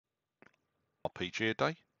RPGA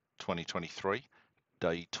Day 2023,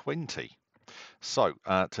 day 20. So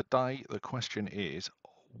today the question is,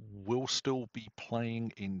 will still be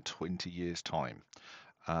playing in 20 years' time?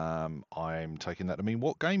 I'm taking that to mean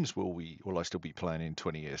what games will I still be playing in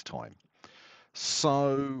 20 years' time?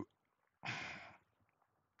 So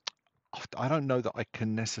I don't know that I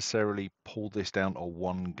can necessarily pull this down to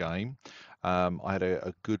one game. I had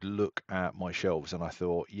a good look at my shelves and I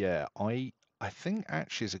thought, yeah, I think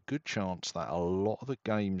actually there's a good chance that a lot of the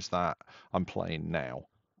games that I'm playing now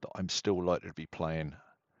that I'm still likely to be playing,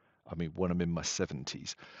 I mean, when I'm in my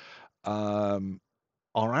 70s, um,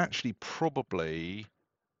 are actually probably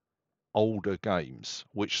older games,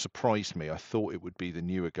 which surprised me. I thought it would be the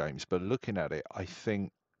newer games, but looking at it, I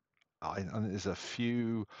think and there's a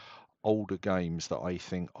few older games that I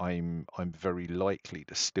think I'm very likely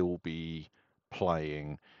to still be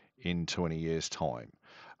playing in 20 years' time.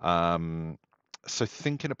 Um, so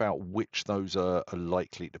thinking about which those are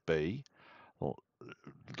likely to be, well,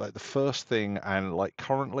 like the first thing, and like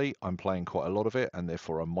currently I'm playing quite a lot of it, and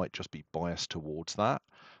therefore I might just be biased towards that.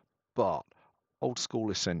 But Old School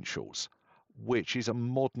Essentials, which is a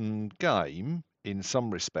modern game in some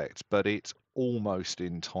respects, but it's almost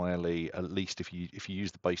entirely, at least if you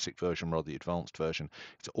use the basic version rather than the advanced version,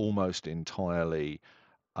 it's almost entirely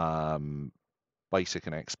um, basic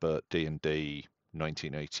and expert D&D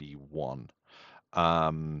 1981.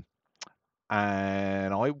 Um,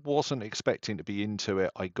 and I wasn't expecting to be into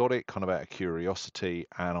it. I got it kind of out of curiosity,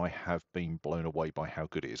 and I have been blown away by how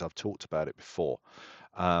good it is. I've talked about it before.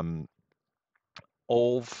 Um,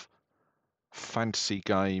 of fantasy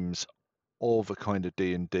games of a kind of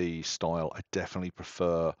D&D style, I definitely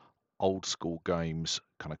prefer old school games,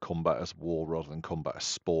 kind of combat as war rather than combat as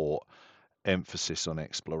sport, emphasis on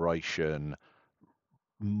exploration,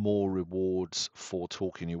 more rewards for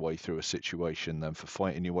talking your way through a situation than for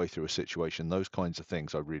fighting your way through a situation. Those kinds of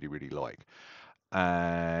things I really, really like.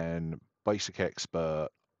 And Basic Expert,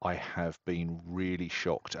 I have been really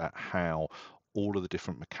shocked at how all of the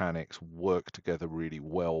different mechanics work together really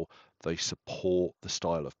well. They support the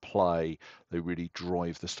style of play. They really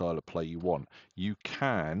drive the style of play you want. You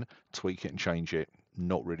can tweak it and change it,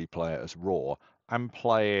 not really play it as raw, and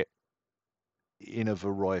play it in a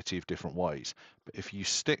variety of different ways. But if you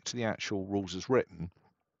stick to the actual rules as written,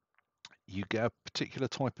 you get a particular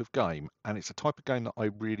type of game, and it's a type of game that I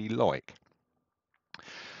really like.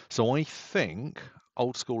 So I think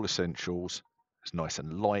Old School Essentials is nice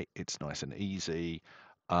and light, it's nice and easy,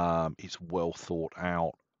 it's well thought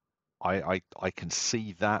out. I can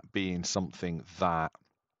see that being something that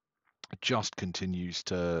just continues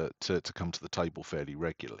to come to the table fairly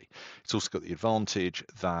regularly. It's also got the advantage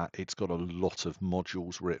that it's got a lot of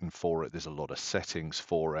modules written for it. There's a lot of settings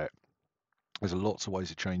for it. There's lots of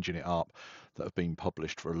ways of changing it up that have been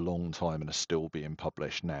published for a long time and are still being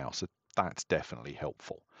published now. So that's definitely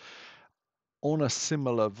helpful. On a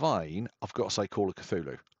similar vein, I've got to say Call of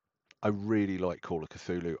Cthulhu. I really like Call of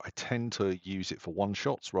Cthulhu. I tend to use it for one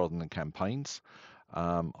shots rather than campaigns.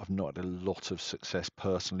 I've not had a lot of success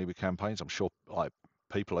personally with campaigns. I'm sure like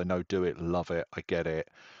people I know do it, love it. I get it.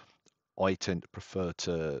 I tend to prefer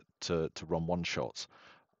to run one shots.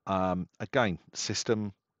 Again,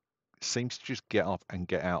 system seems to just get up and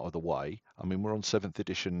get out of the way. I mean, we're on seventh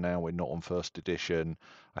edition now. We're not on first edition.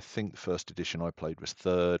 I think the first edition I played was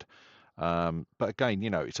third. But again,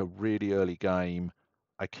 it's a really early game.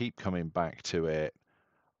 I keep coming back to it.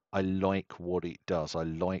 I like what it does. I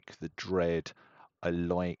like the dread. I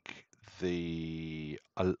like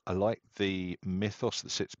I like the mythos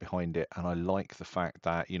that sits behind it, and I like the fact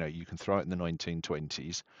that you can throw it in the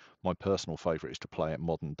 1920s. My personal favorite is to play it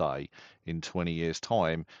modern day. In 20 years'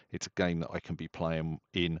 time, it's a game that I can be playing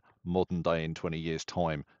in modern day in 20 years'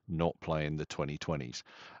 time, not playing the 2020s.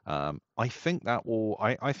 I think that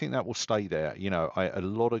will stay there. A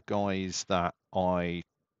lot of guys that I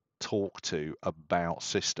talk to about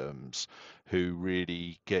systems who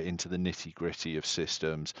really get into the nitty gritty of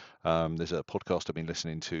systems. There's a podcast I've been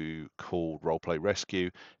listening to called Roleplay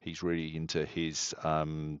Rescue. He's really into his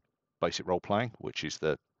basic role playing, which is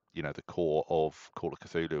the core of Call of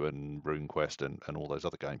Cthulhu and RuneQuest and all those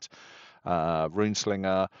other games.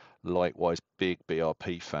 Runeslinger, likewise, big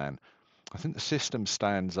BRP fan. I think the system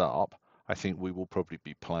stands up. I think we will probably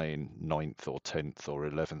be playing ninth or 10th or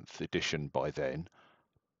 11th edition by then,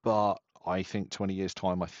 but I think 20 years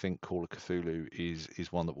time, I think Call of Cthulhu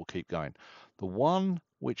is one that will keep going. The one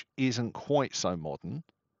which isn't quite so modern,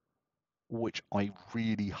 which I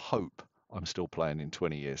really hope I'm still playing in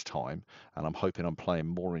 20 years time, and I'm hoping I'm playing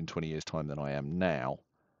more in 20 years time than I am now,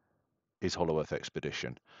 is Hollow Earth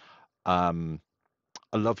Expedition. Um,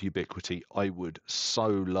 I love Ubiquity. I would so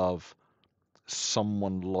love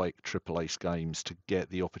someone like Triple Ace Games to get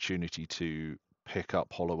the opportunity to pick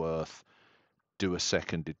up Hollow Earth, do a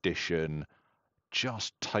second edition,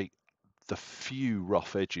 just take the few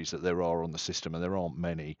rough edges that there are on the system, and there aren't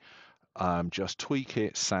many, just tweak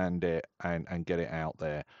it, sand it, and get it out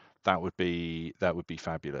there. That would be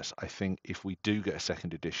fabulous. I think if we do get a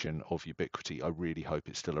second edition of Ubiquity, I really hope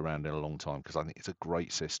it's still around in a long time because I think it's a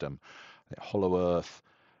great system. Hollow Earth,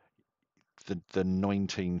 the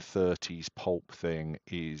 1930s pulp thing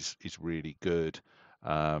is really good.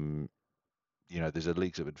 Um, there's a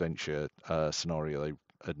Leagues of Adventure scenario they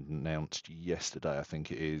announced yesterday, I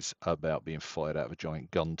think it is, about being fired out of a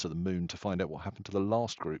giant gun to the moon to find out what happened to the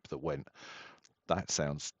last group that went. That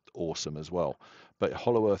sounds awesome as well. But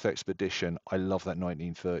Hollow Earth Expedition, I love that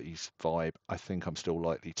 1930s vibe. I think I'm still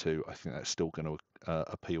likely to. I think that's still going to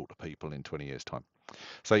appeal to people in 20 years' time.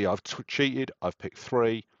 So yeah, I've cheated. I've picked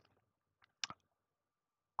three.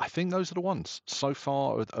 I think those are the ones so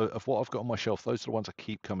far of what I've got on my shelf. Those are the ones I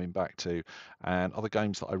keep coming back to, and other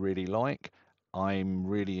games that I really like, I'm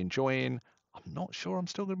really enjoying. I'm not sure I'm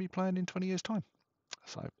still going to be playing in 20 years' time.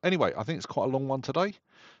 So anyway, I think it's quite a long one today.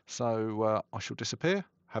 So I shall disappear.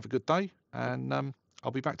 Have a good day, and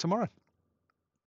I'll be back tomorrow.